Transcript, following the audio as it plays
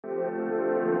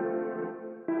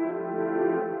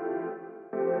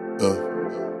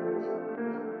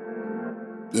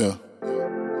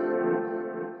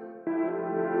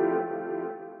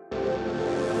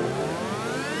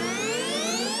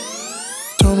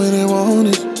me they want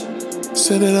it,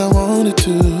 said that I wanted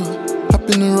to. Hop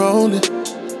in the rolling,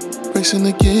 racing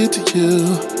to get to you.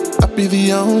 I'll be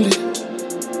the only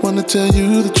one to tell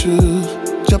you the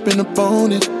truth. Jumping up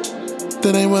on it,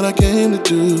 that ain't what I came to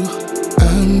do.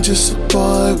 I'm just a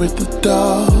boy with a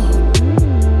doll.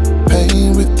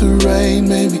 Pain with the rain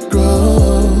made me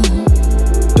grow.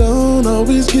 Don't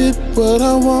always get what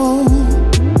I want,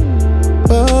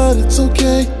 but it's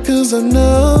okay, cause I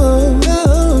know.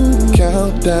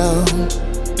 Countdown,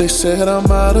 they said I'm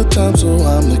out of time, so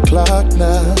I'm the clock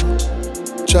now.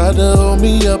 Tried to hold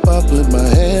me up, I put my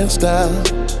hands down.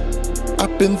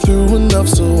 I've been through enough,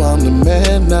 so I'm the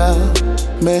man now.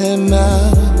 Man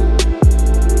now.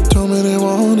 Told me they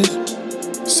want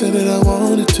it, said that I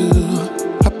wanted to.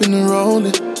 Hop in the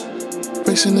rolling,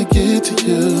 racing to get to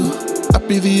you. I'll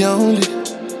be the only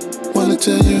one to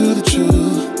tell you the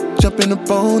truth. Jumping up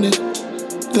on it,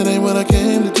 that ain't what I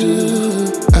came to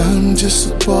do. I'm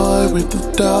just a boy with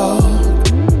a dog.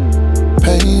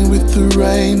 Pain with the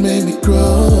rain made me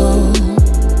grow.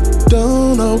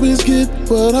 Don't always get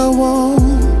what I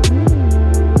want,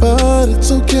 but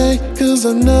it's okay, cause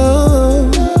I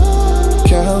know.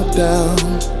 Countdown,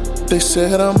 they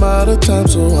said I'm out of time,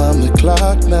 so I'm the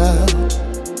clock now.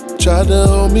 Tried to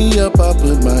hold me up, I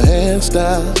put my hands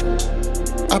down.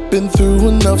 I've been through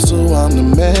enough, so I'm the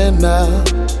man now.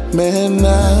 Man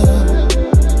now.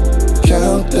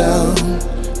 Countdown,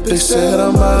 they said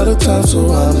I'm out of time,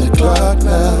 so I'm the clock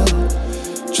now.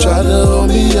 Try to hold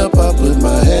me up, I put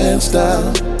my hands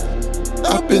down.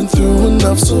 I've been through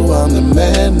enough, so I'm the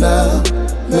man now.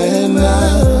 Man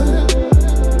now.